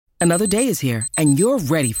Another day is here, and you're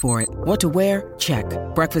ready for it. What to wear? Check.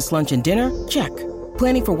 Breakfast, lunch, and dinner? Check.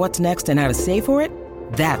 Planning for what's next and how to save for it?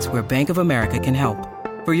 That's where Bank of America can help.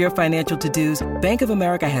 For your financial to-dos, Bank of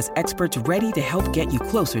America has experts ready to help get you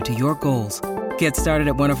closer to your goals. Get started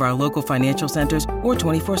at one of our local financial centers or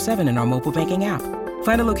 24/7 in our mobile banking app.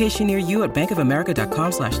 Find a location near you at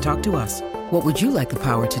bankofamerica.com/talktous. What would you like the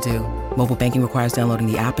power to do? Mobile banking requires downloading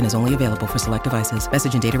the app and is only available for select devices.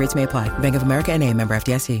 Message and data rates may apply. Bank of America N.A., member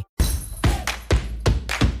FDIC.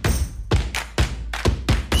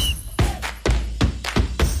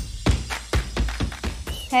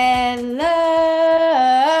 Hello.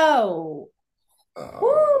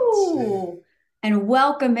 Woo. And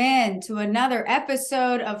welcome in to another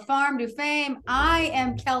episode of Farm to Fame. I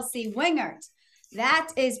am Kelsey Wingert. That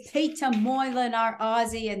is Peter Moylan, our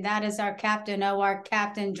Aussie, and that is our Captain O, our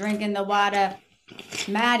captain drinking the water,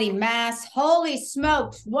 Maddie Mass. Holy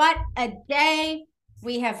smokes, what a day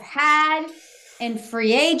we have had in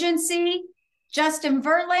free agency. Justin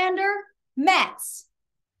Verlander, Mets.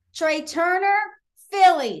 Trey Turner,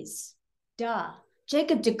 Phillies.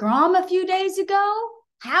 Jacob DeGrom a few days ago.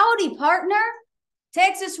 Howdy, partner.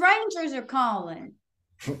 Texas Rangers are calling.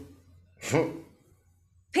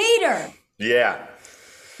 Peter. Yeah.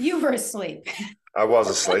 You were asleep. I was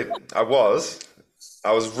asleep. I was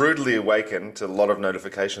rudely awakened to a lot of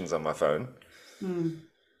notifications on my phone.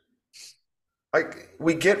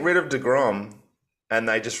 We get rid of DeGrom and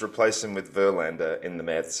they just replace him with Verlander in the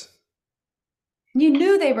Mets. You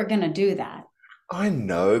knew they were going to do that. I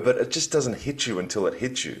know, but it just doesn't hit you until it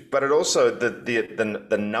hits you. But it also,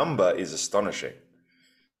 the number is astonishing.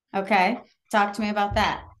 Okay. Talk to me about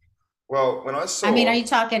that. Well, when I saw... are you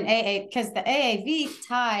talking AA? Because the AAV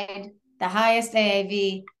tied the highest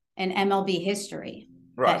AAV in MLB history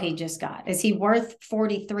that he just got. Is he worth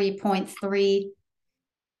 $43.3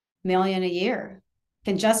 million a year?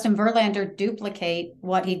 Can Justin Verlander duplicate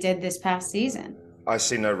what he did this past season? I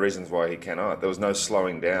see no reasons why he cannot. There was no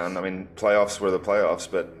slowing down. I mean, playoffs were the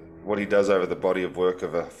playoffs, but what he does over the body of work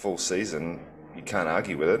of a full season, you can't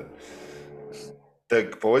argue with it. The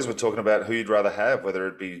boys were talking about who you'd rather have, whether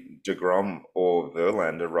it be DeGrom or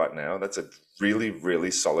Verlander right now. That's a really,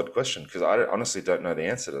 really solid question because I honestly don't know the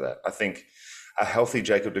answer to that. I think a healthy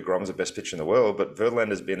Jacob DeGrom is the best pitcher in the world, but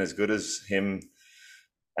Verlander's been as good as him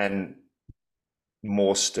and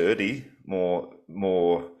more sturdy, more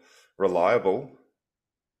reliable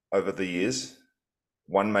over the years.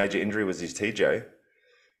 One major injury was his TJ.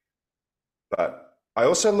 But I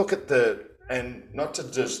also look at and not to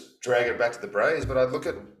just drag it back to the Braves, but I look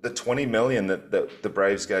at the $20 million that the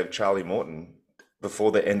Braves gave Charlie Morton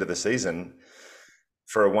before the end of the season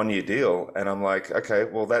for a one-year deal. And I'm like, okay,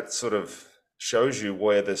 well, that sort of shows you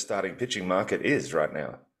where the starting pitching market is right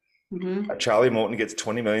now. Mm-hmm. Charlie Morton gets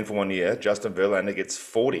 $20 million for 1 year. Justin Verlander gets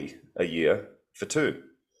 $40 a year for 2.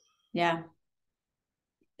 Yeah.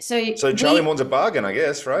 So Charlie Morton's a bargain, I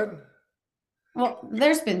guess, right? Well,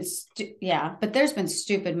 there's been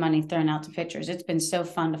stupid money thrown out to pitchers. It's been so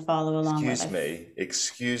fun to follow along.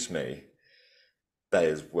 Excuse me. That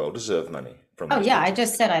is well-deserved money from. Oh yeah, I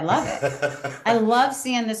just said I love it. I love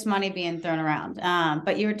seeing this money being thrown around.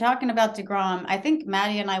 But you were talking about DeGrom. I think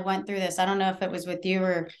Maddie and I went through this. I don't know if it was with you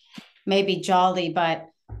or maybe Jolly, but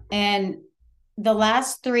in the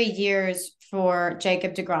last 3 years for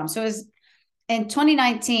Jacob DeGrom. So it was in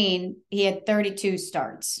 2019, he had 32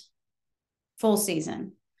 starts. Full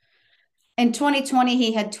season. In 2020,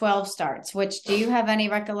 he had 12 starts, which do you have any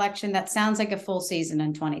recollection? That sounds like a full season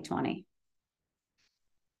in 2020.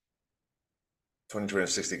 2020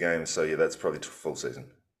 60 games. So yeah, that's probably full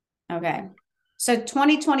season. Okay. So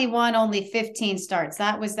 2021, only 15 starts.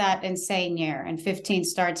 That was that insane year. In 15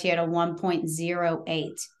 starts, he had a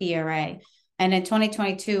 1.08 ERA. And in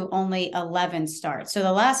 2022, only 11 starts. So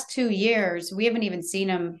the last 2 years, we haven't even seen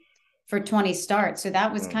him for 20 starts. So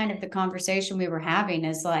that was kind of the conversation we were having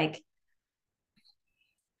is like,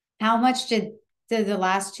 how much did the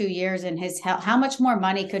last 2 years in his health, how much more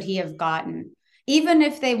money could he have gotten? Even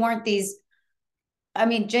if they weren't these,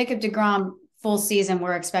 Jacob DeGrom full season,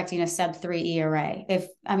 we're expecting a sub-3 ERA.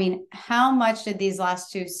 How much did these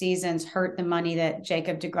last 2 seasons hurt the money that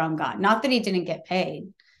Jacob DeGrom got? Not that he didn't get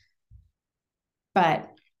paid, but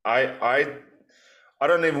I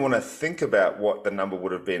don't even want to think about what the number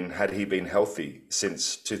would have been had he been healthy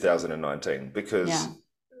since 2019, because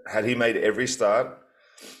had he made every start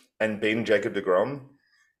and been Jacob DeGrom,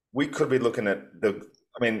 we could be looking at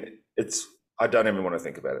I don't even want to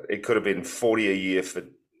think about it. It could have been 40 a year for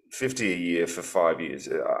 50 a year for 5 years.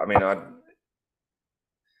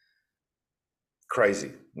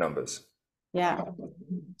 Crazy numbers. Yeah.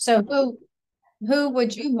 So who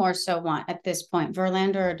would you more so want at this point,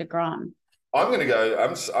 Verlander or DeGrom? I'm going to go.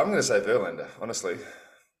 I'm going to say Verlander, honestly,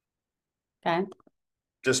 Okay.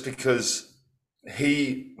 just because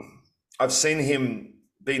I've seen him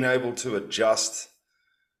being able to adjust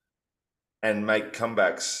and make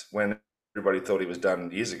comebacks when everybody thought he was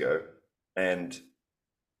done years ago, and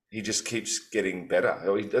he just keeps getting better.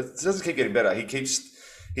 Or he doesn't keep getting better.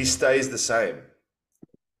 He stays the same,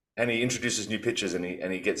 and he introduces new pitches, and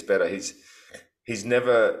he gets better. He's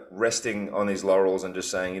never resting on his laurels and just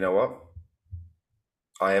saying, you know what,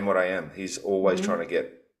 I am what I am. He's always trying to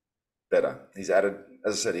get better. He's added,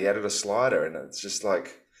 as I said, he added a slider, and it's just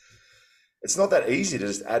like, it's not that easy to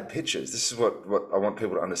just add pitches. This is what I want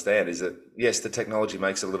people to understand is that, yes, the technology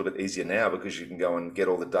makes it a little bit easier now because you can go and get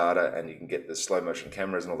all the data and you can get the slow motion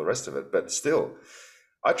cameras and all the rest of it. But still,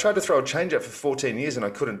 I tried to throw a changeup for 14 years and I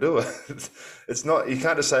couldn't do it. It's not, you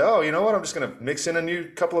can't just say, oh, you know what, I'm just going to mix in a new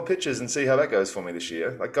couple of pitches and see how that goes for me this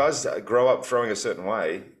year. Like, guys grow up throwing a certain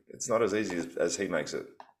way. It's not as easy as he makes it.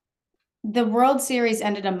 The World Series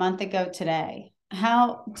ended a month ago today.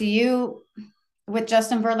 How do you, with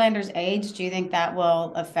Justin Verlander's age, do you think that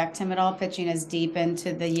will affect him at all, pitching as deep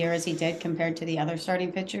into the year as he did compared to the other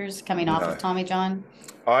starting pitchers coming off of Tommy John?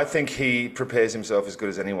 I think he prepares himself as good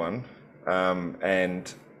as anyone.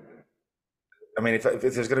 And I mean, if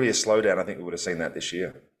there's going to be a slowdown, I think we would have seen that this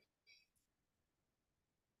year.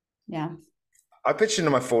 Yeah. I pitched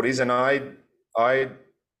into my 40s and I,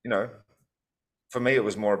 you know, for me, it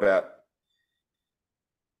was more about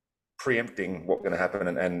preempting what's going to happen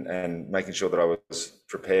and making sure that I was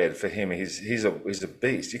prepared. For him, he's a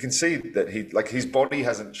beast. You can see that his body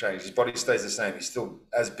hasn't changed. His body stays the same. He's still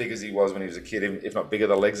as big as he was when he was a kid, if not bigger.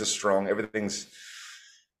 The legs are strong.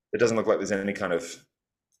 It doesn't look like there's any kind of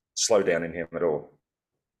slowdown in him at all.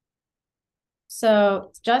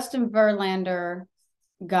 So Justin Verlander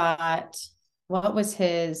got, what was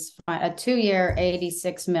his, a 2-year,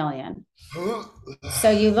 $86 million. So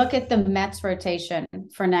you look at the Mets rotation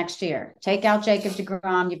for next year. Take out Jacob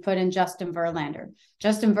deGrom, you put in Justin Verlander.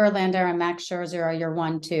 Justin Verlander and Max Scherzer are your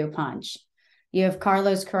 1-2 punch. You have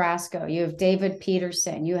Carlos Carrasco. You have David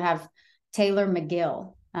Peterson. You have Taylor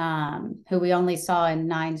McGill, who we only saw in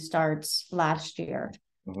 9 starts last year.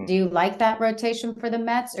 Mm-hmm. Do you like that rotation for the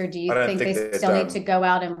Mets, or do you think they still need to go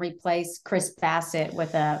out and replace Chris Bassett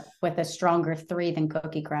with a stronger 3 than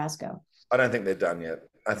Cookie Carrasco? I don't think they're done yet.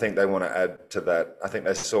 I think they want to add to that. I think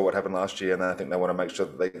they saw what happened last year, and I think they want to make sure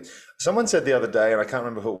that someone said the other day, and I can't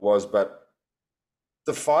remember who it was, but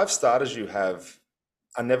the 5 starters you have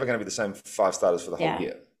are never going to be the same 5 starters for the whole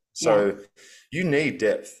year. So you need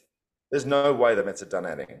depth. There's no way the Mets are done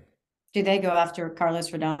adding. Do they go after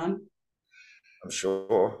Carlos Rodon? I'm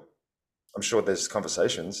sure there's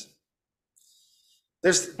conversations.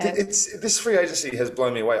 This free agency has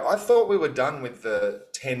blown me away. I thought we were done with the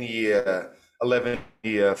 10-year,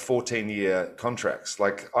 11-year, 14-year contracts.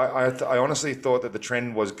 Like I honestly thought that the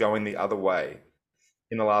trend was going the other way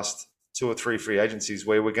in the last 2 or 3 free agencies,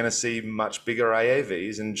 where we're going to see much bigger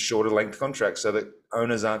AAVs and shorter length contracts so that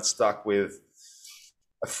owners aren't stuck with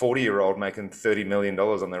a 40-year-old making $30 million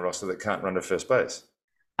on their roster that can't run to first base.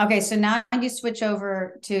 Okay, so now you switch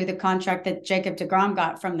over to the contract that Jacob deGrom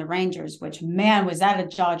got from the Rangers, which, man, was that a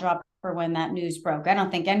jaw dropper when that news broke. I don't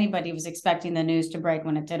think anybody was expecting the news to break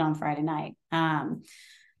when it did on Friday night.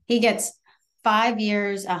 He gets 5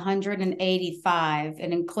 years, 185.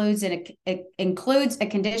 It includes a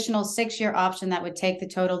conditional 6-year option that would take the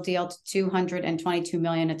total deal to $222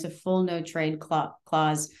 million. It's a full no trade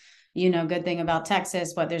clause. Good thing about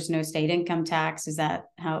Texas, there's no state income tax. Is that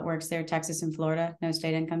how it works there? Texas and Florida, no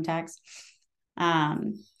state income tax.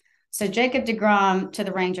 So Jacob deGrom to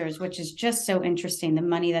the Rangers, which is just so interesting, the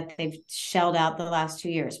money that they've shelled out the last 2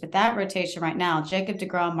 years. But that rotation right now, Jacob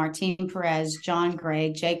deGrom, Martin Perez, John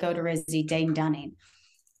Gray, Jake Odorizzi, Dane Dunning.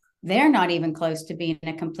 They're not even close to being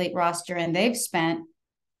a complete roster, and they've spent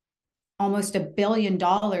almost $1 billion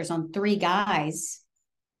on 3 guys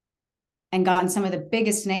and gotten some of the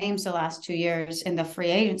biggest names the last 2 years in the free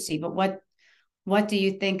agency. But what do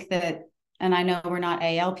you think that, and I know we're not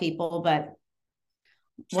AL people, but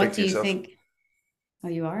what do you think? Oh,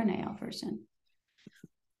 you are an AL person.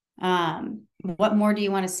 What more do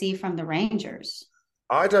you want to see from the Rangers?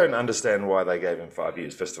 I don't understand why they gave him 5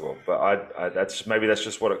 years, first of all, but that's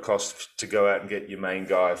just what it costs to go out and get your main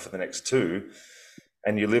guy for the next 2,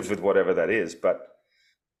 and you live with whatever that is. But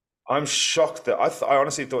I'm shocked that I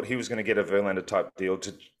honestly thought he was going to get a Verlander type deal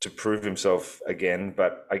to prove himself again.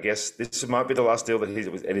 But I guess this might be the last deal that it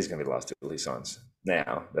is going to be the last deal he signs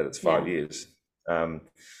now that it's 5 years.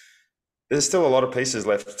 There's still a lot of pieces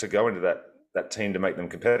left to go into that team to make them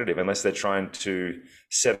competitive, unless they're trying to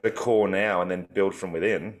set a core now and then build from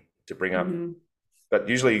within to bring up. But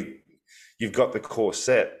usually you've got the core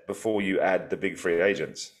set before you add the big free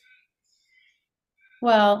agents.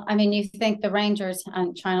 Well, I mean, you think the Rangers,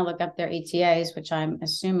 I'm trying to look up their ETAs, which I'm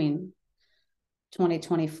assuming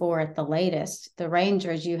 2024 at the latest. The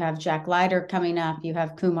Rangers, you have Jack Leiter coming up. You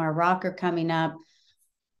have Kumar Rocker coming up.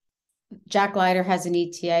 Jack Leiter has an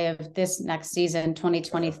ETA of this next season,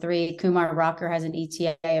 2023. Kumar Rocker has an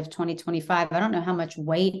ETA of 2025. I don't know how much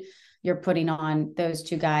weight you're putting on those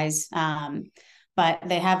two guys. But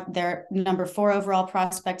they have their number 4 overall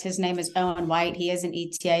prospect. His name is Owen White. He is an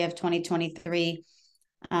ETA of 2023.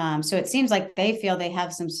 So it seems like they feel they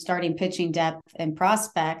have some starting pitching depth and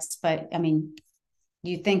prospects, but I mean,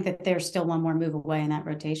 you think that there's still one more move away in that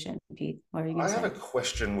rotation, Pete? What are you going to say? I have a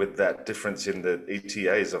question with that difference in the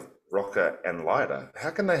ETAs of Rocker and Leiter. How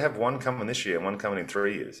can they have one coming this year and one coming in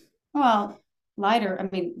 3 years? Well,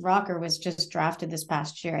 Rocker was just drafted this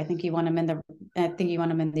past year. I think you want him in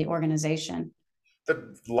the organization. But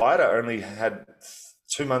Leiter only had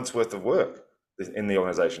 2 months worth of work in the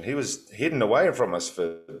organization. He was hidden away from us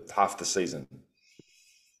for half the season.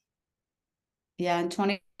 Yeah, in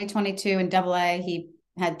 2022 in Double-A, he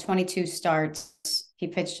had 22 starts. He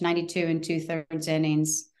pitched 92 and 2/3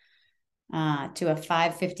 innings to a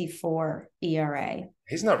 5.54 ERA.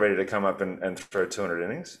 He's not ready to come up and throw 200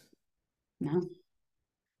 innings. No.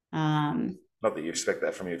 Not that you expect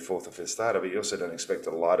that from your 4th or 5th starter, but you also don't expect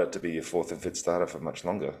a Leiter to be your 4th and 5th starter for much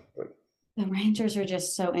longer. But the Rangers are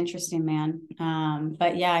just so interesting, man.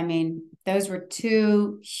 But yeah, I mean, those were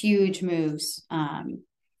 2 huge moves.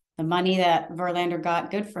 The money that Verlander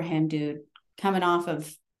got, good for him, dude. Coming off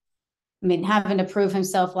of, having to prove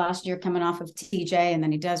himself last year, coming off of TJ, and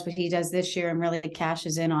then he does what he does this year and really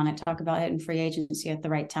cashes in on it. Talk about hitting free agency at the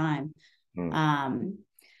right time.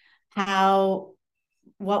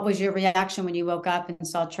 What was your reaction when you woke up and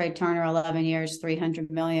saw Trey Turner, 11 years,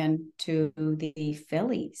 $300 million to the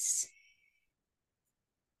Phillies?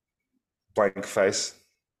 Blank face.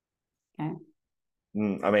 Okay.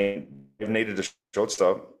 I mean, they've needed a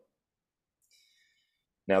shortstop.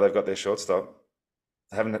 Now they've got their shortstop.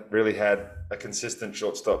 They haven't really had a consistent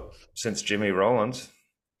shortstop since Jimmy Rollins.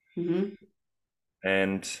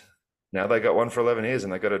 And now they got one for 11 years,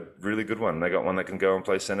 and they got a really good one. They got one that can go and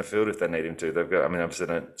play center field if they need him to. They've got, obviously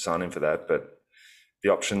they don't sign him for that, but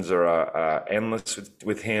the options are endless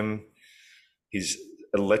with him. He's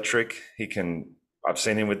electric. I've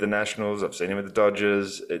seen him with the Nationals. I've seen him with the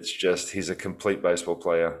Dodgers. It's just, he's a complete baseball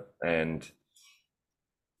player, and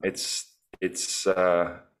I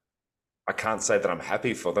can't say that I'm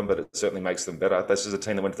happy for them, but it certainly makes them better. This is a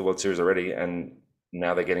team that went to the World Series already, and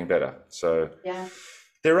now they're getting better. So yeah.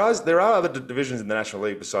 There are other divisions in the National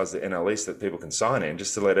League besides the NL East that people can sign in,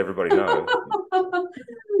 just to let everybody know.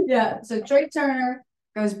 Yeah. So Trey Turner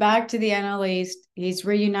goes back to the NL East. He's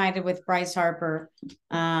reunited with Bryce Harper.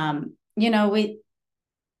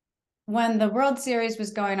 When the World Series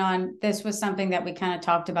was going on, this was something that we kind of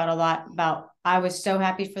talked about a lot about. I was so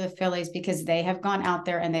happy for the Phillies because they have gone out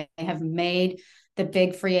there and they have made the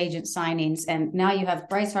big free agent signings. And now you have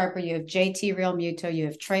Bryce Harper, you have JT Realmuto, you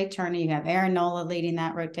have Trey Turner, you have Aaron Nola leading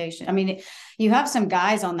that rotation. I mean, you have some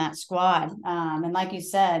guys on that squad. And like you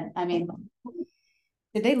said,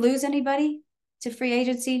 did they lose anybody to free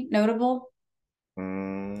agency notable?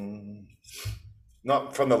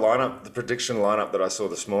 Not from the lineup, the prediction lineup that I saw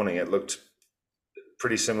this morning. It looked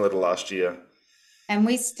pretty similar to last year. And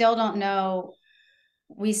we still don't know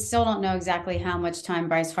exactly how much time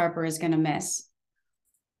Bryce Harper is going to miss.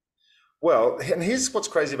 Well, and here's what's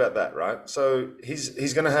crazy about that, right? So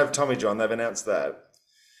he's going to have Tommy John. They've announced that.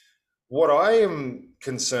 What I am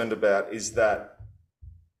concerned about is that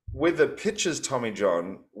with the pitcher's Tommy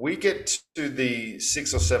John, we get to the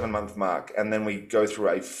 6 or 7 month mark, and then we go through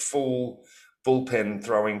a full bullpen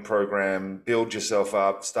throwing program, build yourself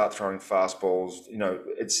up, start throwing fastballs.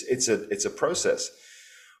 It's a process.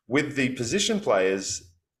 With the position players,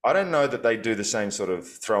 I don't know that they do the same sort of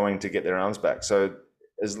throwing to get their arms back. So,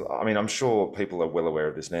 I'm sure people are well aware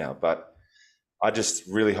of this now, but I just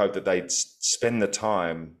really hope that they spend the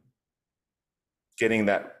time getting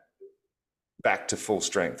that back to full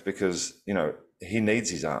strength, because, he needs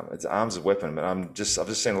his arm. His arm's a weapon, but I've just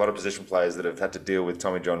seen a lot of position players that have had to deal with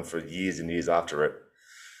Tommy John for years and years after it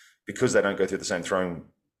because they don't go through the same throwing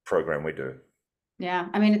program we do. Yeah.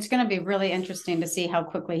 It's going to be really interesting to see how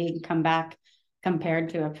quickly he can come back compared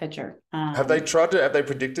to a pitcher. Have they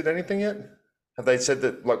predicted anything yet? Have they said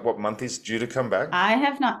that, what month he's due to come back? I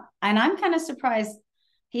have not. And I'm kind of surprised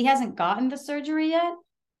he hasn't gotten the surgery yet.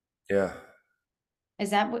 Yeah. Is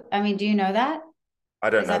that what, do you know that? I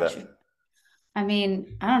don't know that. I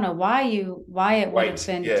mean, I don't know why it would have Wait,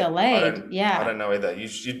 been yeah, delayed. I Yeah. don't know either. You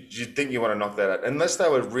think you want to knock that out unless they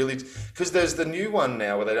were really, because there's the new one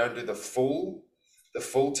now where they don't do the full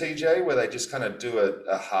TJ where they just kind of do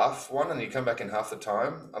a half one and you come back in half the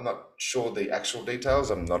time. I'm not sure the actual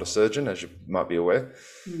details. I'm not a surgeon, as you might be aware,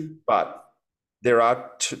 but there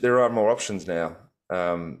are more options now.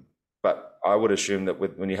 But I would assume that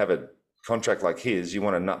when you have a contract like his, you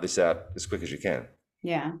want to nut this out as quick as you can.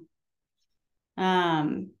 Yeah.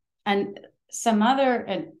 And some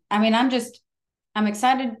other, I mean, I'm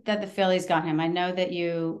excited that the Phillies got him. I know that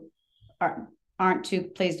you aren't too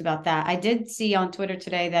pleased about that. I did see on Twitter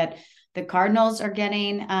today that the Cardinals are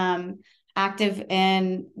getting active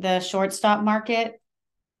in the shortstop market.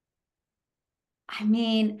 I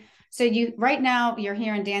mean, so right now you're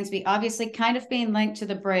hearing Dansby obviously kind of being linked to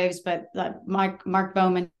the Braves, but Mark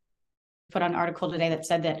Bowman put on an article today that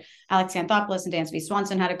said that Alex Anthopoulos and Dansby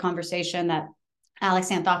Swanson had a conversation that Alex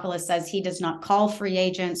Anthopoulos says he does not call free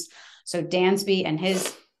agents. So Dansby and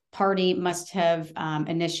his party must have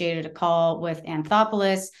initiated a call with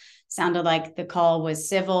Anthopoulos. Sounded like the call was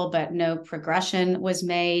civil, but no progression was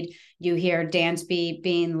made. You hear Dansby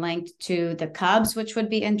being linked to the Cubs, which would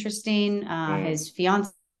be interesting. His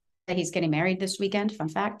fiance, he's getting married this weekend, fun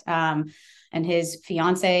fact. And his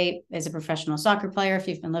fiance is a professional soccer player, if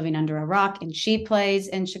you've been living under a rock, and she plays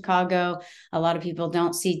in Chicago. A lot of people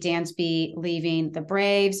don't see Dansby leaving the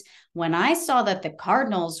Braves. When I saw that the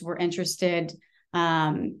Cardinals were interested,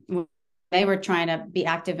 they were trying to be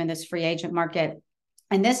active in this free agent market.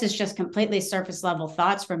 And this is just completely surface level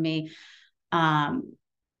thoughts from me.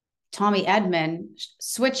 Tommy Edman,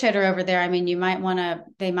 switch hitter over there. I mean,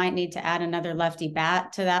 they might need to add another lefty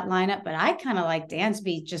bat to that lineup, but I kind of like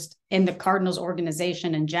Dansby just in the Cardinals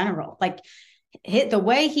organization in general. Like the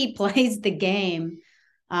way he plays the game,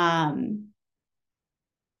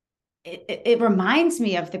 it reminds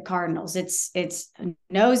me of the Cardinals. It's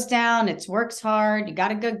nose down, it's works hard, you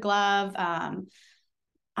got a good glove.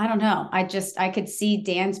 I don't know. I could see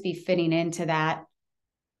Dansby fitting into that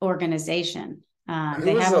organization.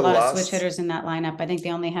 They have a lot of switch hitters in that lineup. I think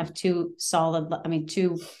they only have two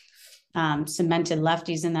cemented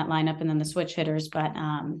lefties in that lineup and then the switch hitters. But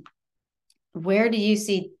where do you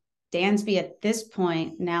see Dansby at this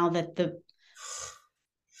point now that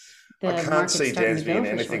I can't see Dansby in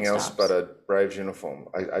anything else but a Braves uniform.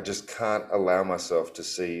 I just can't allow myself to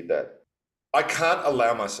see that. I can't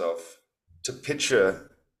allow myself to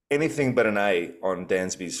picture anything but an A on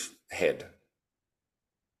Dansby's head.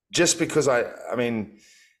 Just because I mean,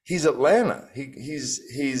 he's Atlanta.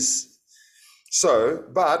 He's so,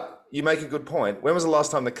 but you make a good point. When was the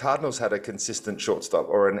last time the Cardinals had a consistent shortstop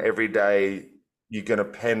or an everyday, you're going to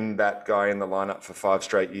pen that guy in the lineup for 5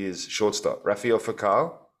 straight years shortstop? Rafael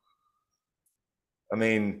Fakal? I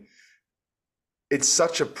mean, it's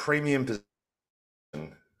such a premium position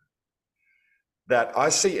that I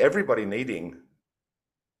see everybody needing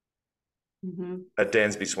a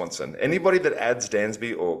Dansby Swanson. Anybody that adds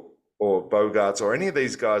Dansby or Bogarts or any of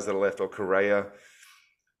these guys that are left or Correa,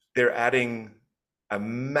 they're adding a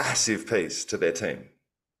massive piece to their team.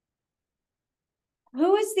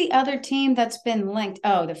 Who is the other team that's been linked?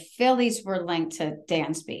 Oh, the Phillies were linked to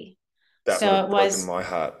Dansby. That would have broken my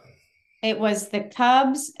heart. It was the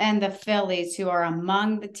Cubs and the Phillies who are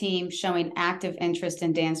among the teams showing active interest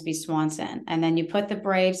in Dansby Swanson. And then you put the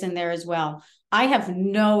Braves in there as well. I have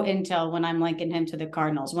no intel when I'm linking him to the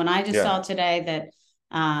Cardinals. When I just saw today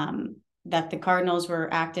that the Cardinals were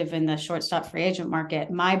active in the shortstop free agent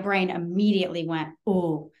market, my brain immediately went,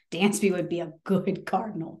 oh, Dansby would be a good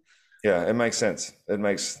Cardinal. Yeah, it makes sense.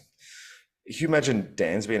 Can you imagine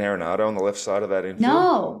Dansby and Arenado on the left side of that infield?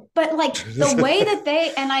 No, but like the way that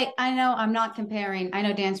I know I'm not comparing. I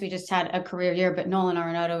know Dansby just had a career year, but Nolan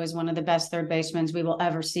Arenado is one of the best third basemen we will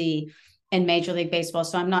ever see in Major League Baseball.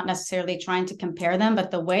 So I'm not necessarily trying to compare them,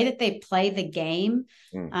 but the way that they play the game,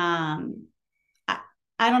 I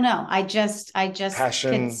don't know. I just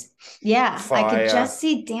passion. Fire. I could just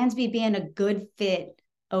see Dansby being a good fit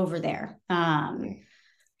over there.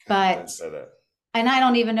 But and I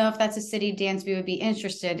don't even know if that's a city Dansby would be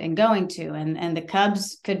interested in going to. And the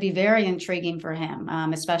Cubs could be very intriguing for him,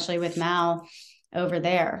 especially with Mal over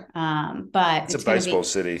there. But it's a baseball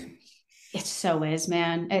city. It so is,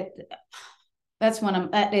 man.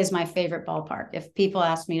 That is my favorite ballpark. If people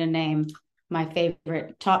ask me to name my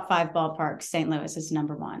favorite top 5 ballparks, St. Louis is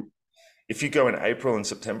number 1. If you go in April and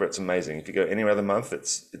September, it's amazing. If you go any other month,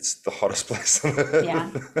 it's the hottest place.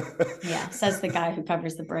 Yeah. Says the guy who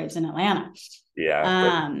covers the Braves in Atlanta.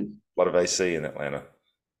 Yeah. A lot of AC in Atlanta.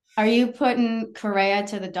 Are you putting Correa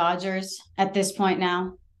to the Dodgers at this point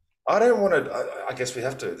now? I don't want to. I guess we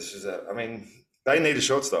have to. They need a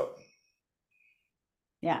shortstop.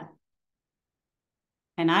 Yeah.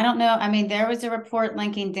 And I don't know. I mean, there was a report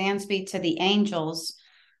linking Dansby to the Angels.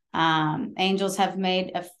 Angels have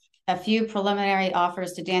made a few preliminary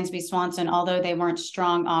offers to Dansby Swanson, although they weren't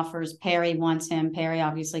strong offers. Perry wants him. Perry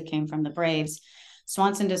obviously came from the Braves.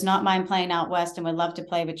 Swanson does not mind playing out west and would love to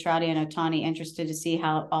play with Trouty and Ohtani. Interested to see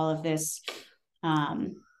how all of this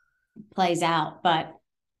plays out. But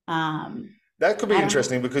that could be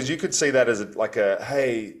interesting because you could see that as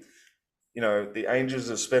hey, the Angels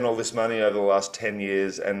have spent all this money over the last 10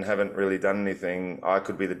 years and haven't really done anything. I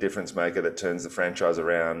could be the difference maker that turns the franchise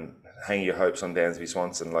around. Hang your hopes on Dansby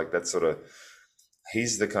Swanson. Like that's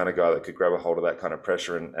he's the kind of guy that could grab a hold of that kind of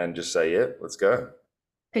pressure and just say, yeah, let's go.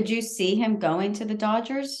 Could you see him going to the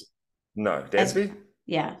Dodgers? No, Dansby?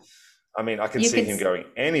 Yeah. I mean, I can see him going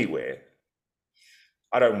anywhere.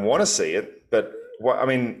 I don't want to see it, but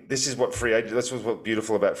this is what that's what's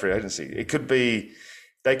beautiful about free agency. It could be,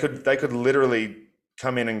 they could literally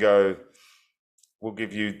come in and go, we'll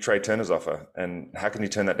give you Trey Turner's offer. And how can you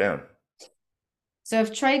turn that down? So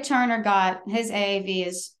if Trey Turner got his AAV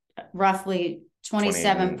is roughly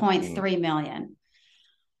 27.3 million.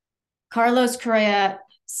 Carlos Correa,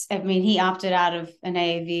 he opted out of an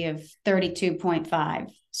AAV of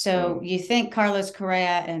 32.5. So you think Carlos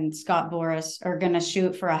Correa and Scott Boras are going to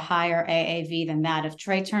shoot for a higher AAV than that. If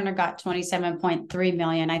Trey Turner got 27.3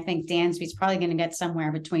 million, I think Dansby's probably going to get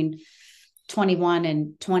somewhere between 21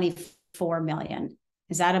 and 24 million.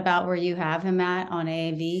 Is that about where you have him at on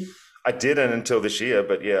AAV? I didn't until this year,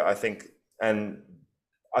 but yeah, I think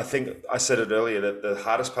I said it earlier that the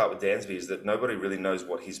hardest part with Dansby is that nobody really knows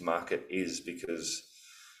what his market is because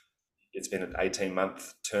it's been an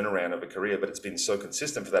 18-month turnaround of a career, but it's been so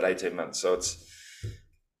consistent for that 18 months. So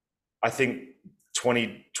I think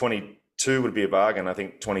 2022 would be a bargain. I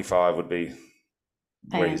think 25 would be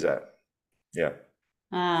where he's at. Yeah.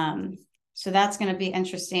 So that's going to be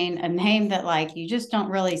interesting. A name that you just don't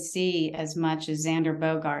really see as much as Xander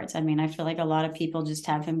Bogaerts. I feel like a lot of people just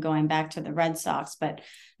have him going back to the Red Sox, but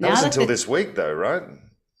that was until this week though, right?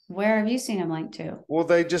 Where have you seen him linked to? Well,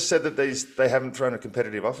 they just said that they haven't thrown a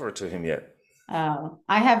competitive offer to him yet. Oh,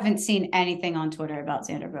 I haven't seen anything on Twitter about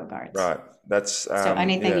Xander Bogaerts. Right. That's so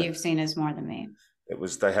anything you've seen is more than me.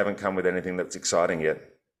 They haven't come with anything that's exciting yet.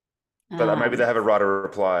 But maybe they have a right to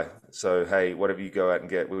reply. So, hey, whatever you go out and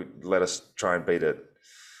get, let us try and beat it.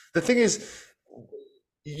 The thing is,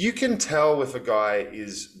 you can tell if a guy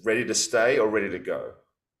is ready to stay or ready to go.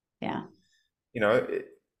 Yeah.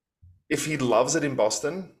 If he loves it in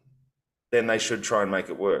Boston, then they should try and make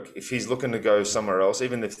it work. If he's looking to go somewhere else,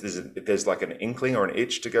 even if there's like an inkling or an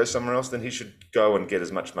itch to go somewhere else, then he should go and get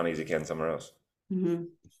as much money as he can somewhere else. Mm-hmm.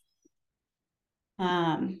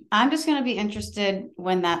 I'm just going to be interested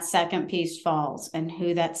when that second piece falls and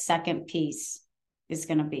who that second piece is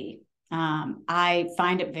going to be. I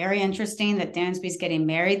find it very interesting that Dansby's getting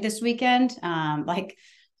married this weekend.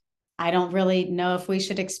 I don't really know if we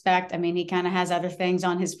should expect, he kind of has other things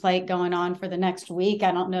on his plate going on for the next week.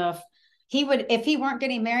 I don't know if he weren't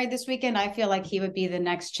getting married this weekend, I feel like he would be the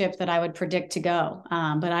next chip that I would predict to go.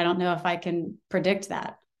 But I don't know if I can predict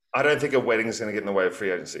that. I don't think a wedding is going to get in the way of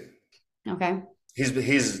free agency. Okay. He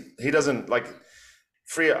doesn't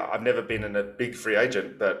I've never been a big free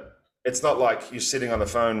agent, but it's not like you're sitting on the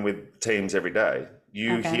phone with teams every day.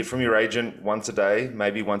 You hear from your agent once a day,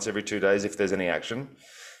 maybe once every 2 days if there's any action,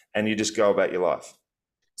 and you just go about your life.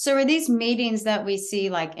 So are these meetings that we see,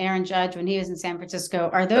 like Aaron Judge when he was in San Francisco,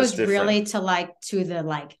 are those really to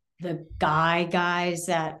the guys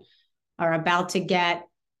that are about to get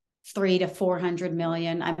 300 to 400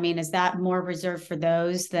 million? Is that more reserved for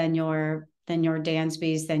those than your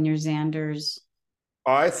Dansby's, than your Xanders?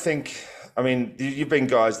 I think, you've seen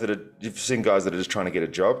guys that are just trying to get a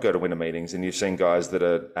job, go to winter meetings, and you've seen guys that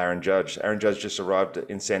are Aaron Judge. Aaron Judge just arrived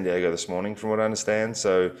in San Diego this morning, from what I understand.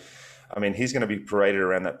 So, he's going to be paraded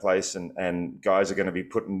around that place, and guys are going to be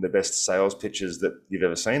putting the best sales pitches that you've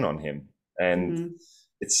ever seen on him. And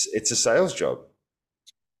it's a sales job.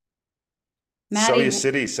 Maddie, sell your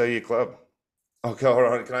city, sell your club. Okay, all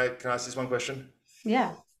right. Can I ask this one question?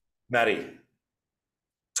 Yeah. Maddie,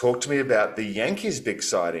 talk to me about the Yankees' big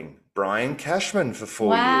sighting, Brian Cashman for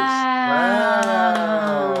 4 years.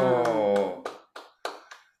 Wow.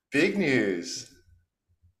 Big news.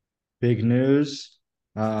 Big news.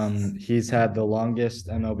 He's had the longest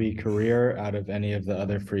MLB career out of any of the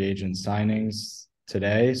other free agent signings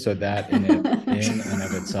today. So that in and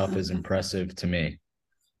of itself is impressive to me.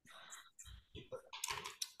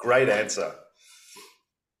 Great answer.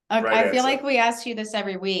 I feel like we ask you this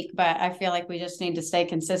every week, but I feel like we just need to stay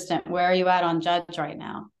consistent. Where are you at on Judge right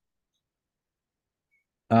now?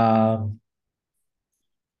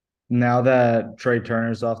 now that Trey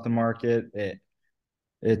Turner's off the market,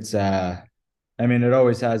 it's I mean, it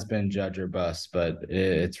always has been judge or bust, but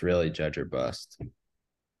it's really judge or bust.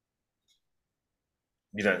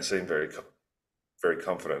 You don't seem very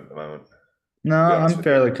confident at the moment, No, to be honest I'm with you.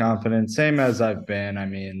 fairly confident. Same as I've been. I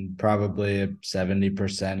mean, probably a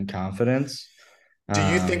 70% confidence. Do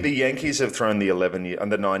you think the Um, Yankees have thrown the 11-year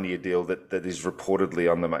and the 9-year deal that is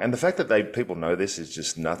reportedly on them? And the fact that people know this is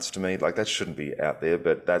just nuts to me. Like, that shouldn't be out there,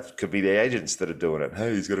 but that could be the agents that are doing it.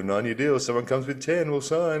 Hey, he's got a 9-year deal. Someone comes with 10, we'll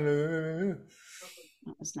sign.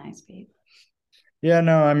 That was nice, Pete. yeah,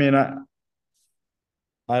 no, I mean,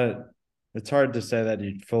 I it's hard to say that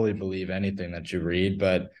you fully believe anything that you read,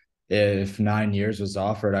 but if 9 years was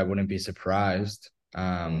offered, I wouldn't be surprised.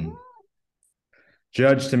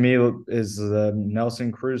 Judge to me is the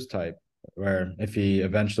Nelson Cruz type, where if he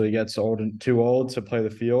eventually gets old and too old to play the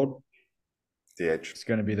field, The edge. it's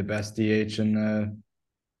going to be the best DH in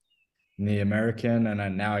the American and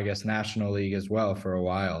then now I guess National League as well for a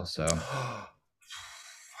while. So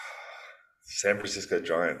San Francisco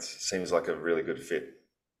Giants seems like a really good fit.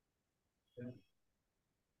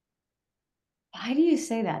 Why do you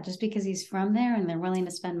say that? Just because he's from there and they're willing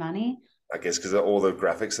to spend money? I guess because all the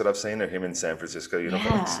graphics that I've seen are him in San Francisco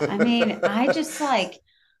uniforms. Yeah. I mean, I just like,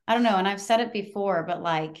 I don't know. And I've said it before, but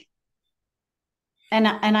like, and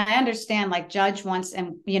I understand like Judge wants,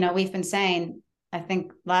 and we've been saying, I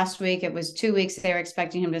think last week it was 2 weeks they were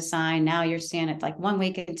expecting him to sign. Now you're seeing it like 1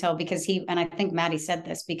 week until, because and I think Maddie said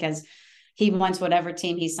this because he wants whatever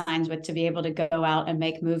team he signs with to be able to go out and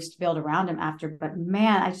make moves to build around him after. But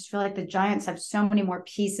man, I just feel like the Giants have so many more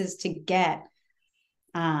pieces to get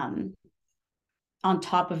on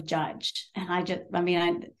top of Judge.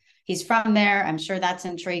 And he's from there. I'm sure that's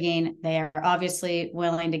intriguing. They are obviously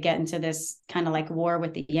willing to get into this kind of like war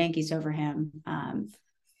with the Yankees over him.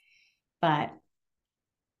 But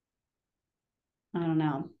I don't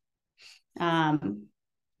know.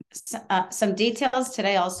 Some details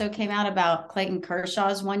today also came out about Clayton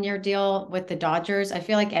Kershaw's 1-year deal with the Dodgers. I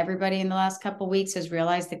feel like everybody in the last couple of weeks has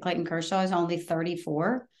realized that Clayton Kershaw is only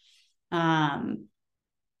 34. And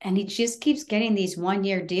he just keeps getting these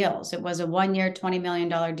 1-year deals. It was a 1-year, $20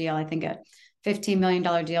 million deal. I think a $15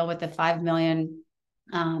 million deal with a $5 million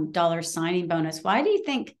signing bonus. Why do you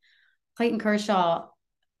think Clayton Kershaw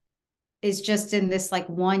is just in this like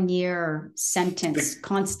 1-year sentence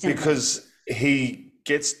constantly? Because he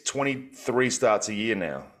gets 23 starts a year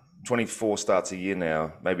now, 24 starts a year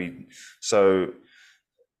now, maybe. So,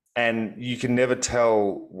 and you can never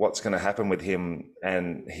tell what's going to happen with him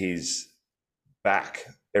and his back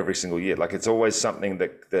every single year. Like, it's always something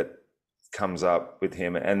that comes up with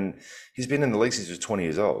him. And he's been in the league since he was 20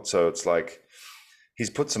 years old. So it's like he's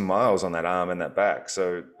put some miles on that arm and that back.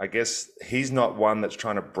 So I guess he's not one that's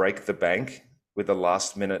trying to break the bank with a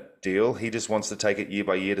last minute deal. He just wants to take it year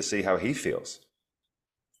by year to see how he feels.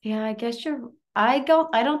 Yeah, I guess I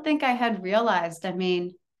don't think I had realized. I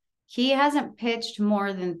mean, he hasn't pitched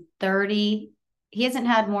more than 30. He hasn't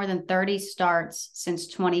had more than 30 starts since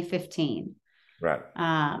 2015. Right.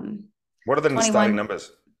 What are the starting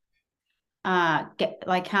numbers?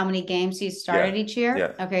 Like how many games he started each year?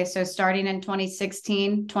 Yeah. Okay, so starting in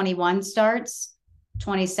 2016, 21 starts,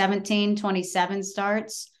 2017, 27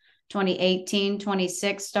 starts, 2018,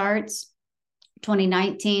 26 starts,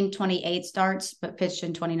 2019, 28 starts, but pitched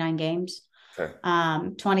in 29 games. Okay.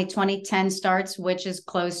 2020, 10 starts, which is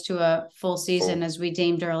close to a full season, as we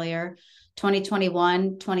deemed earlier.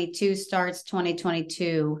 2021, 22 starts,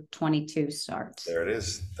 2022, 22 starts. There it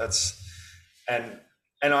is.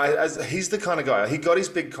 He's the kind of guy, he got his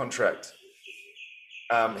big contract.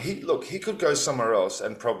 He could go somewhere else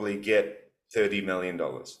and probably get $30 million.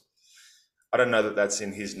 I don't know that that's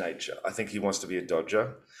in his nature. I think he wants to be a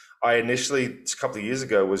Dodger. I initially, a couple of years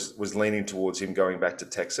ago, was leaning towards him going back to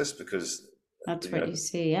Texas because that's what you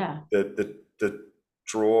see. Yeah. The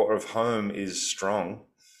draw of home is strong.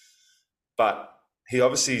 But he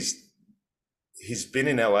obviously he's been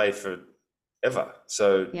in LA forever.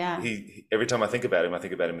 So yeah, every time I think about him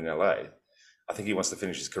in LA. I think he wants to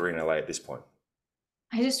finish his career in LA at this point.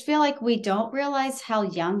 I just feel like we don't realize how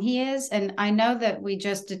young he is. And I know that we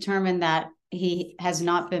just determined that he has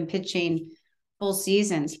not been pitching full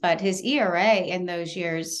seasons, but his ERA in those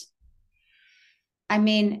years, I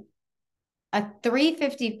mean, his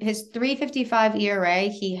 3.55 ERA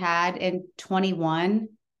he had in 21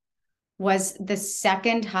 was the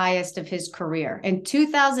second highest of his career. In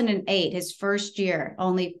 2008, his first year,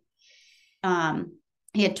 he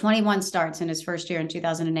had 21 starts in his first year in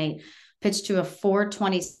 2008, pitched to a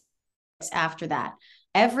 4.26 after that.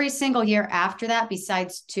 Every single year after that,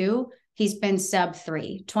 besides 2, he's been sub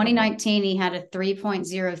 3. 2019, he had a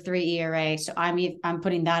 3.03 ERA. So I'm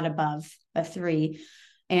putting that above a 3.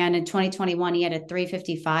 And in 2021, he had a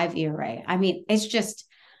 3.55 ERA. I mean, it's just,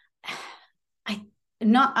 I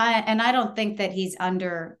don't think that he's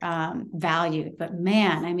under valued, but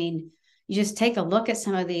man, I mean, you just take a look at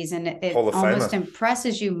some of these and it almost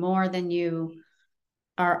impresses you more than you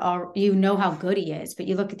know how good he is. But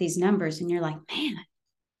you look at these numbers and you're like, man.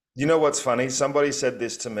 You know what's funny? Somebody said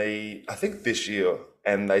this to me, I think this year,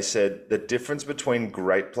 and they said the difference between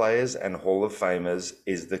great players and Hall of Famers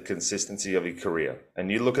is the consistency of your career.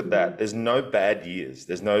 And you look at that, there's no bad years.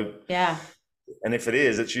 There's no... Yeah. And if it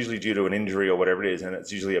is, it's usually due to an injury or whatever it is, and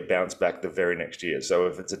it's usually a bounce back the very next year. So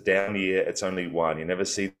if it's a down year, it's only one. You never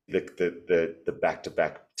see the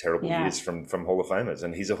back-to-back terrible years from Hall of Famers,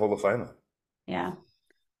 and he's a Hall of Famer. Yeah.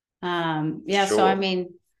 So, I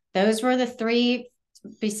mean, those were the 3...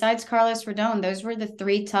 Besides Carlos Rodon, those were the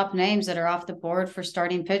 3 top names that are off the board for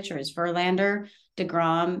starting pitchers: Verlander,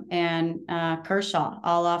 DeGrom, and Kershaw,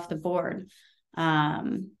 all off the board.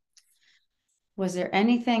 Was there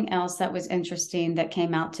anything else that was interesting that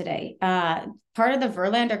came out today? Part of the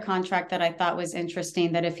Verlander contract that I thought was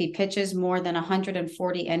interesting, that if he pitches more than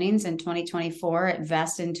 140 innings in 2024, it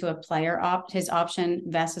vests into a player his option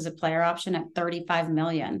vests as a player option at $35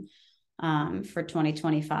 million for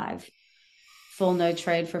 2025. Full no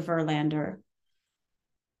trade for Verlander.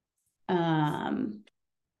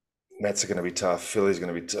 Mets are going to be tough. Philly's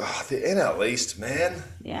going to be tough. The NL East, man.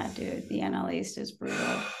 Yeah, dude. The NL East is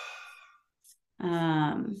brutal.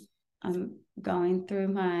 I'm going through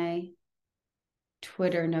my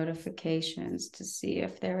Twitter notifications to see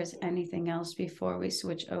if there is anything else before we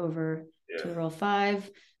switch over to Rule 5.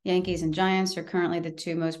 Yankees and Giants are currently the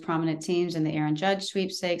 2 most prominent teams in the Aaron Judge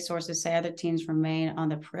sweepstakes. Sources say other teams remain on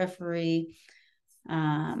the periphery.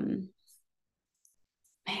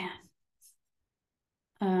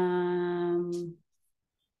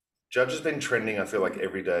 Judge has been trending, I feel like,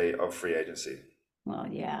 every day of free agency. Well,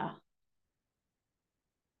 yeah.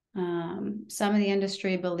 Some of the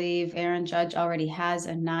industry believe Aaron Judge already has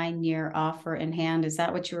a 9-year offer in hand. Is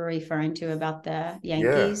that what you were referring to about the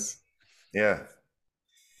Yankees? Yeah.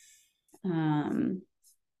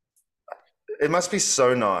 It must be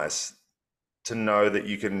so nice to know that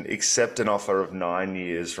you can accept an offer of 9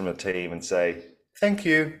 years from a team and say, thank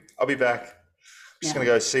you, I'll be back. Just going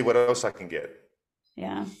to go see what else I can get.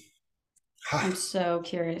 Yeah. I'm so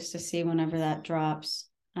curious to see whenever that drops.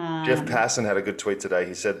 Jeff Passan had a good tweet today.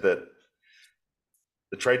 He said that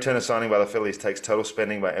the Trey Turner signing by the Phillies takes total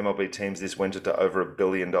spending by MLB teams this winter to over $1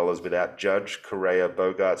 billion without Judge, Correa,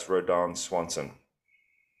 Bogarts, Rodon, Swanson.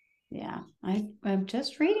 Yeah, I'm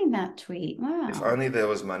just reading that tweet. Wow. If only there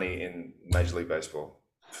was money in Major League Baseball.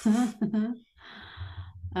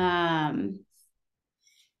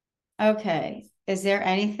 Okay. Is there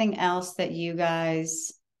anything else that you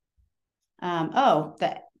guys...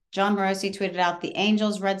 that John Morosi tweeted out, the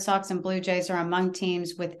Angels, Red Sox, and Blue Jays are among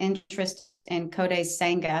teams with interest in Kodai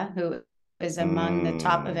Senga, who is among the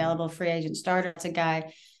top available free agent starters. It's a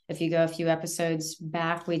guy, if you go a few episodes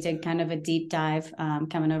back, we did kind of a deep dive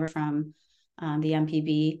coming over from the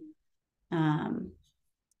MPB.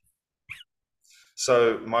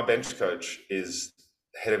 So my bench coach is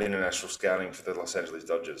head of international scouting for the Los Angeles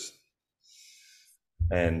Dodgers.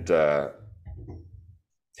 And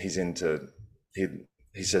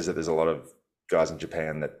he says that there's a lot of guys in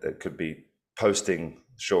Japan that could be posting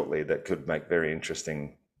shortly that could make very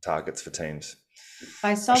interesting targets for teams.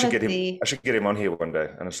 I should get him on here one day,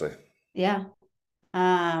 honestly. Yeah.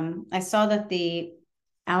 I saw that the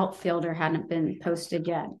outfielder hadn't been posted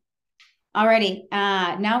yet. Alrighty.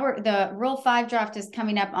 Now the Rule 5 draft is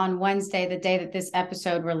coming up on Wednesday, the day that this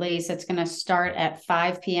episode released. It's going to start at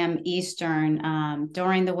 5 p.m. Eastern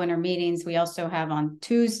during the winter meetings. We also have on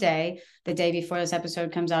Tuesday, the day before this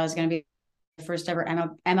episode comes out, is going to be the first ever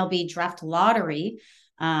MLB draft lottery.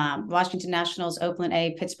 Washington Nationals, Oakland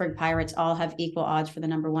A, Pittsburgh Pirates all have equal odds for the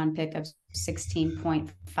number 1 pick of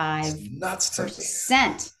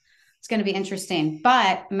 16.5%. It's going to be interesting.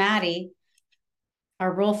 But Maddie,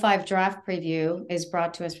 our Rule 5 draft preview is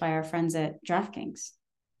brought to us by our friends at DraftKings.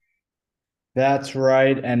 That's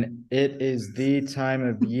right. And it is the time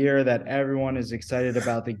of year that everyone is excited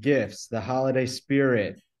about the gifts, the holiday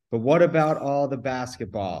spirit. But what about all the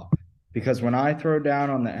basketball? Because when I throw down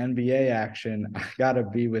on the NBA action, I got to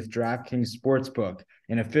be with DraftKings Sportsbook,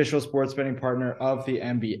 an official sports betting partner of the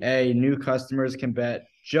NBA. New customers can bet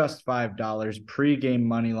just $5 pregame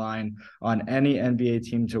money line on any NBA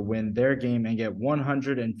team to win their game and get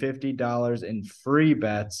 $150 in free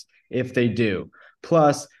bets if they do.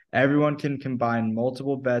 Plus, Everyone can combine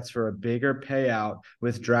multiple bets for a bigger payout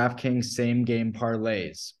with DraftKings same-game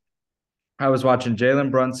parlays. I was watching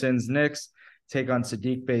Jalen Brunson's Knicks take on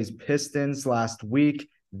Sadiq Bey's Pistons last week.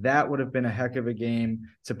 That would have been a heck of a game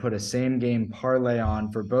to put a same-game parlay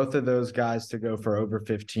on for both of those guys to go for over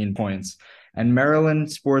 15 points. And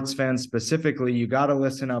Maryland sports fans specifically, you got to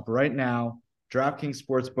listen up right now. DraftKings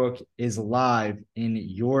Sportsbook is live in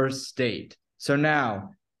your state. So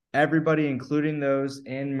now, everybody, including those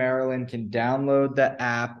in Maryland, can download the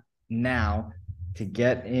app now to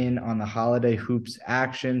get in on the holiday hoops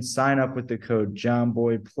action. Sign up with the code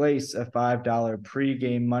JOHNBOY. Place a $5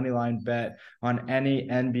 pregame moneyline bet on any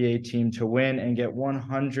NBA team to win and get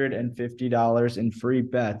 $150 in free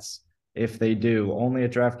bets if they do. Only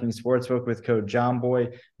at DraftKings Sportsbook with code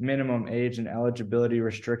JOHNBOY. Minimum age and eligibility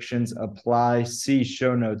restrictions apply. See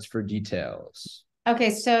show notes for details.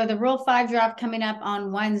 Okay, so the Rule 5 draft coming up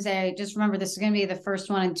on Wednesday. Just remember, this is going to be the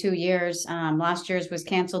first one in 2 years. Last year's was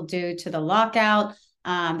canceled due to the lockout.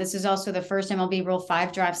 This is also the first MLB Rule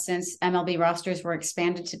 5 draft since MLB rosters were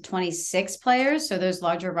expanded to 26 players. So those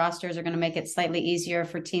larger rosters are going to make it slightly easier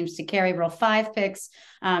for teams to carry Rule 5 picks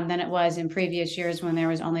than it was in previous years when there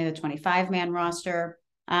was only the 25-man roster.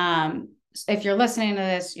 If you're listening to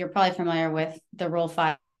this, you're probably familiar with the Rule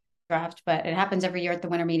 5 draft, but it happens every year at the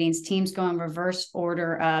winter meetings. Teams go in reverse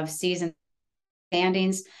order of season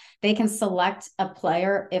standings. They can select a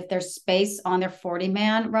player if there's space on their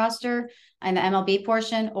 40-man roster in the MLB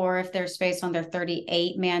portion, or if there's space on their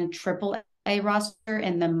 38-man AAA roster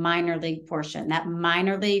in the minor league portion. That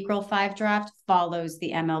minor league Rule 5 draft follows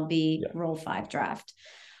the MLB Rule 5 draft.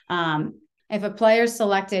 If a player is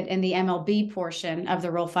selected in the MLB portion of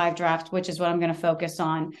the Rule 5 draft, which is what I'm going to focus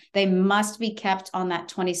on, they must be kept on that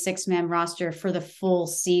 26-man roster for the full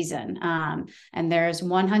season. And there's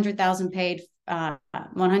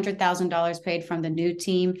 $100,000 paid from the new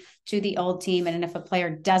team to the old team. And if a player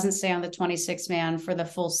doesn't stay on the 26-man for the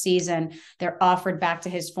full season, they're offered back to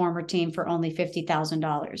his former team for only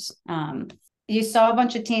 $50,000. You saw a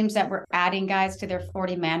bunch of teams that were adding guys to their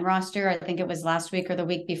 40-man roster. I think it was last week or the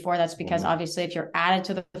week before. That's because obviously if you're added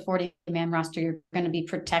to the 40-man roster, you're going to be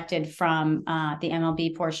protected from the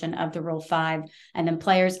MLB portion of the Rule 5. And then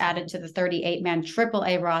players added to the 38-man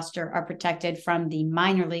AAA roster are protected from the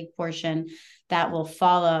minor league portion that will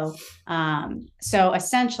follow. So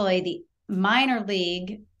essentially the minor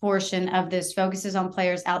league portion of this focuses on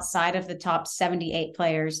players outside of the top 78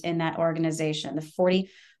 players in that organization. The 40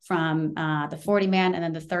 from the 40-man and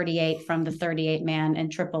then the 38 from the 38-man in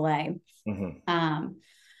AAA.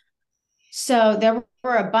 So there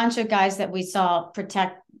were a bunch of guys that we saw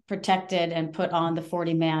protected and put on the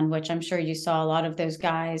 40-man, which I'm sure you saw a lot of those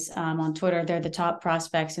guys on Twitter. They're the top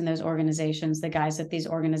prospects in those organizations, the guys that these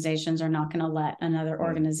organizations are not going to let another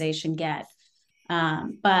organization get.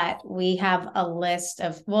 But we have a list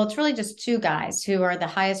of, well, it's really just 2 guys who are the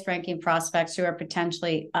highest ranking prospects who are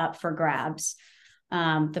potentially up for grabs.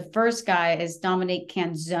 The first guy is Dominique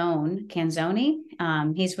Canzone.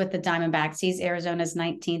 He's with the Diamondbacks. He's Arizona's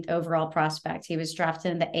 19th overall prospect. He was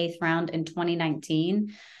drafted in the 8th round in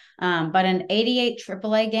 2019. But in 88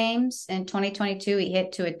 AAA games in 2022, he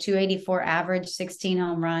hit to a 284 average, 16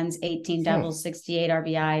 home runs, 18 doubles, 68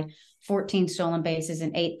 RBI, 14 stolen bases,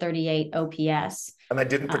 and 838 OPS. And they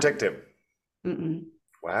didn't protect him.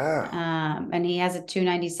 Wow. And he has a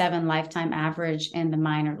 297 lifetime average in the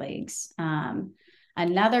minor leagues.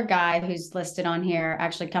 Another guy who's listed on here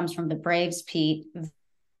actually comes from the Braves, Pete,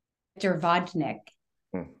 Victor Vodnik.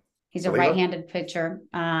 He's a right-handed pitcher.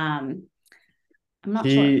 I'm not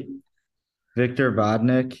sure. Victor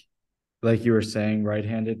Vodnik, like you were saying,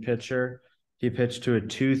 right-handed pitcher. He pitched to a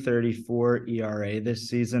 2.34 ERA this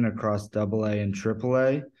season across AA and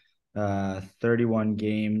AAA. 31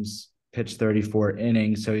 games, pitched 34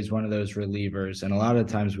 innings. So he's one of those relievers. And a lot of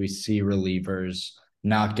times we see relievers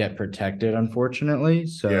not get protected, unfortunately.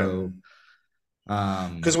 So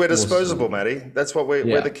because we're disposable, Matty. That's what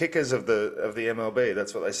we're the kickers of the MLB.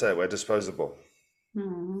 That's what they say. We're disposable.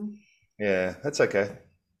 Yeah, that's okay.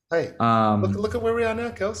 Hey, look at where we are now,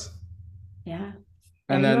 Kels. Yeah.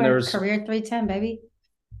 And then there's career 310, baby.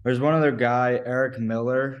 There's one other guy, Eric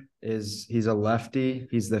Miller. He's a lefty.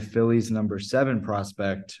 He's the Phillies' number 7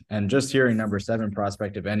 prospect. And just hearing number 7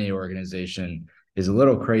 prospect of any organization is a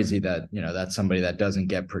little crazy that, that's somebody that doesn't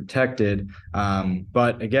get protected.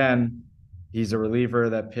 But again, he's a reliever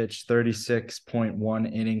that pitched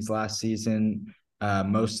 36.1 innings last season,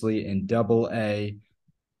 mostly in AA.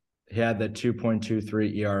 He had the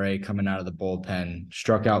 2.23 ERA coming out of the bullpen,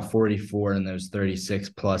 struck out 44 in those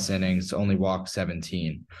 36 plus innings, only walked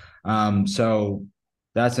 17. So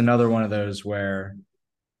that's another one of those where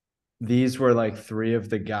these were like three of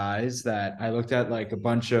the guys that I looked at, like a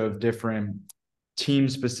bunch of different team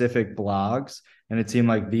specific blogs, and it seemed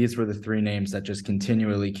like these were the three names that just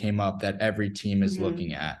continually came up that every team is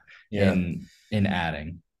looking at in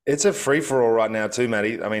adding. It's a free for all right now too,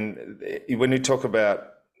 Matty. I mean, when you talk about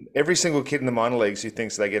every single kid in the minor leagues who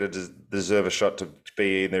thinks they deserve a shot to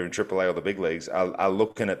be either in AAA or the big leagues are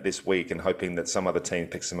looking at this week and hoping that some other team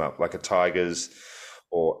picks them up, like a Tigers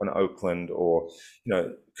or an Oakland, or, you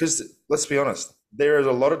know, because let's be honest, there is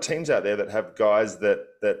a lot of teams out there that have guys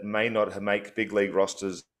that may not make big league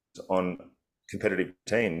rosters on competitive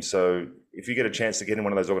teams. So if you get a chance to get in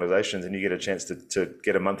one of those organizations and you get a chance to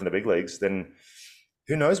get a month in the big leagues, then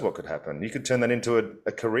who knows what could happen? You could turn that into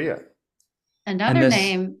a career. Another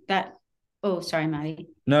name that, oh, sorry, Maddie.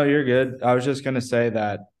 No, you're good. I was just going to say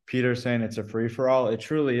that Peter's saying it's a free for all. It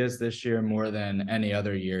truly is this year more than any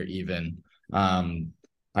other year, even.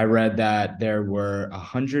 I read that there were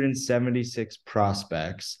 176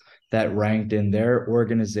 prospects that ranked in their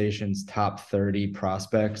organization's top 30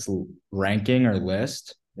 prospects ranking or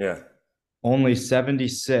list. Yeah. Only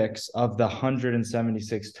 76 of the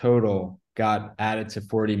 176 total got added to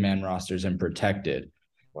 40-man rosters and protected,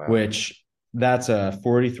 which that's a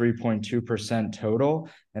 43.2% total.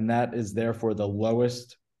 And that is therefore the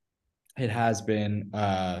lowest it has been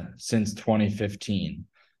since 2015.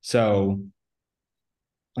 So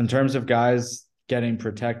in terms of guys getting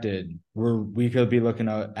protected, we could be looking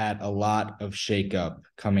at a lot of shakeup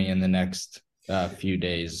coming in the next few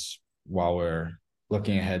days while we're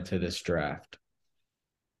looking ahead to this draft.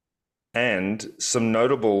 And some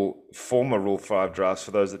notable former Rule 5 drafts,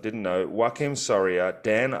 for those that didn't know: Joakim Soria,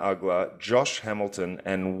 Dan Ugler, Josh Hamilton,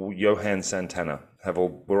 and Johan Santana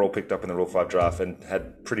were all picked up in the Rule 5 draft and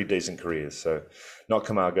had pretty decent careers. So not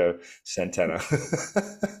Camargo, Santana.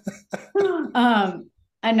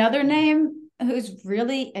 Another name who's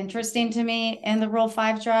really interesting to me in the Rule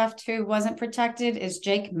 5 draft who wasn't protected is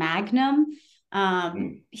Jake Magnum.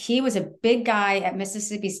 He was a big guy at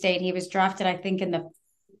Mississippi State. He was drafted, I think, in the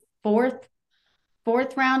fourth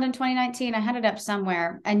round in 2019. I had it up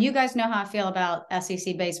somewhere. And you guys know how I feel about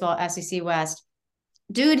SEC baseball, SEC West.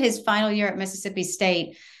 Dude, his final year at Mississippi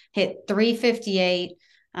State hit 358.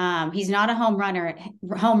 He's not a home run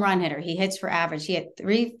hitter. He hits for average. He hit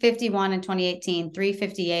 351 in 2018,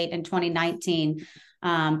 358 in 2019.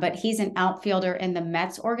 But he's an outfielder in the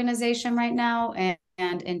Mets organization right now. And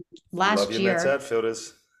in last Love your year, Mets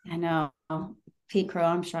outfielders. I know. Pete Crow,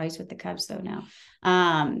 I'm sure he's with the Cubs though now.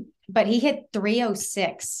 But he hit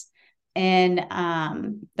 306 in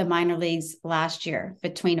the minor leagues last year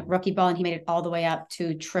between rookie ball, and he made it all the way up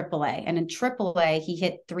to AAA. And in AAA, he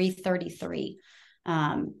hit 333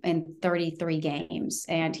 in 33 games,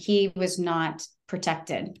 and he was not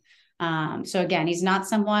protected. So again, he's not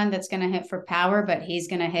someone that's going to hit for power, but he's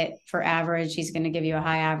going to hit for average. He's going to give you a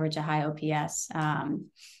high average, a high OPS, high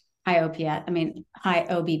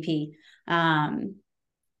OBP.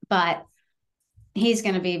 But he's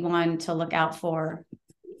going to be one to look out for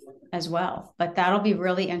as well. But that'll be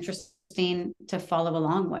really interesting to follow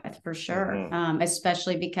along with for sure.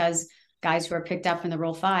 Especially because guys who are picked up in the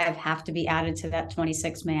Rule 5 have to be added to that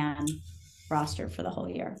 26-man roster for the whole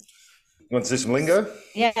year. You want to do some lingo?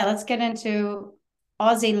 Yeah, let's get into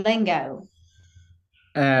Aussie lingo.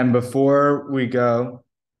 And before we go,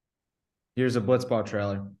 here's a Blitzball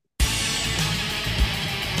trailer.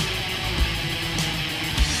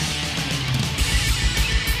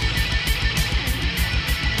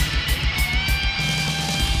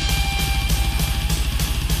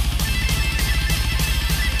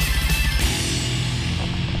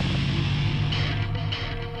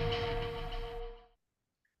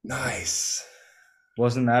 Nice.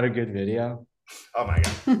 Wasn't that a good video? Oh my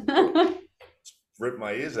God. Ripped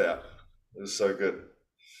my ears out. It was so good.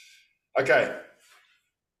 Okay.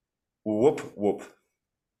 Whoop, whoop.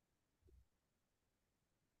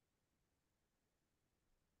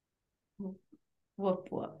 Whoop,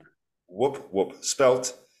 whoop. Whoop, whoop.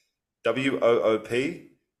 Spelt W-O-O-P.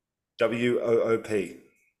 W-O-O-P.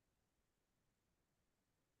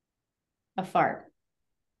 A fart.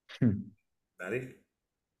 Maddie?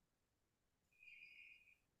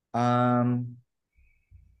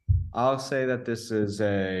 I'll say that this is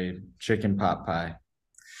a chicken pot pie.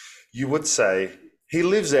 You would say he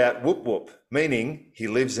lives out whoop whoop, meaning he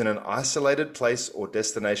lives in an isolated place or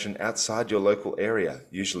destination outside your local area,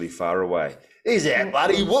 usually far away. He's out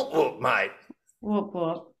bloody whoop whoop, mate. Whoop,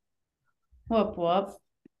 whoop. Whoop, whoop.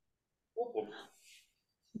 Whoop, whoop.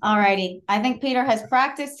 All righty. I think Peter has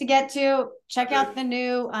practice to get to. Check out the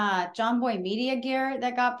new John Boy Media gear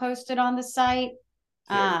that got posted on the site.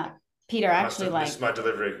 Peter, actually, Missed my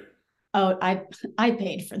delivery. Oh, I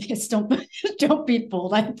paid for this. Don't be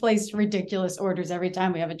fooled. I place ridiculous orders every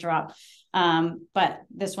time we have a drop. But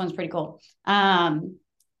this one's pretty cool.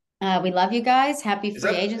 We love you guys. Happy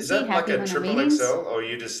free agency. Is that Happy like a winter triple meetings. XL, or are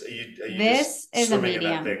you just This is a swimming in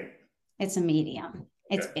that medium. thing? It's a medium.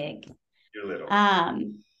 It's Okay. big. You're little.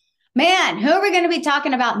 Man, who are we going to be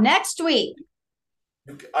talking about next week?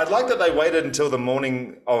 I'd like that they waited until the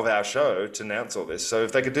morning of our show to announce all this. So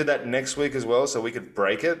if they could do that next week as well, so we could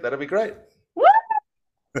break it, that'd be great. Woo!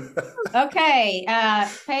 Okay.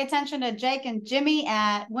 Pay attention to Jake and Jimmy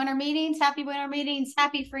at winter meetings. Happy winter meetings.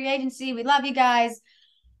 Happy free agency. We love you guys.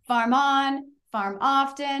 Farm on, farm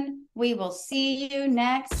often. We will see you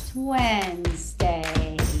next Wednesday.